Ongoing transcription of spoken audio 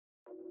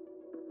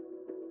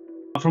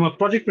From a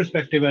project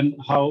perspective and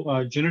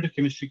how generative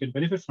chemistry can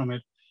benefit from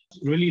it,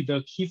 really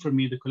the key for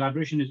me, the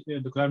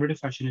collaborative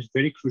fashion is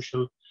very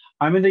crucial.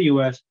 I'm in the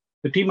US.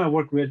 The team I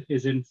work with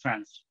is in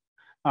France,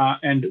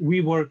 and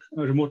we work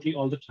remotely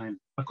all the time.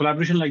 A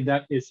collaboration like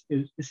that is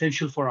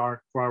essential for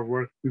our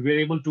work. We were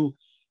able to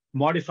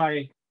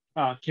modify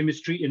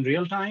chemistry in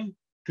real time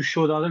to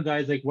show the other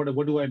guys like what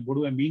do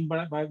I mean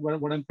by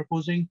what I'm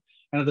proposing,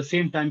 and at the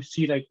same time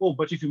see like, oh,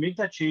 but if you make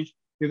that change,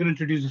 you're going to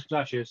introduce these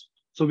clashes.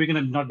 So we're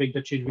going to not make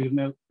that change.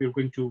 We're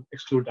going to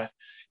exclude that.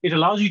 It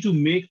allows you to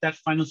make that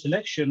final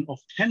selection of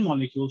 10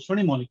 molecules,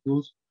 20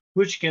 molecules,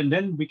 which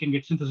we can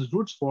get synthesis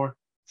roots for,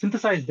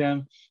 synthesize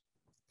them,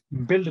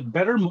 build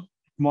better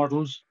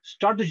models,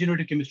 start the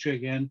generative chemistry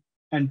again,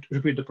 and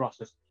repeat the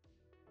process.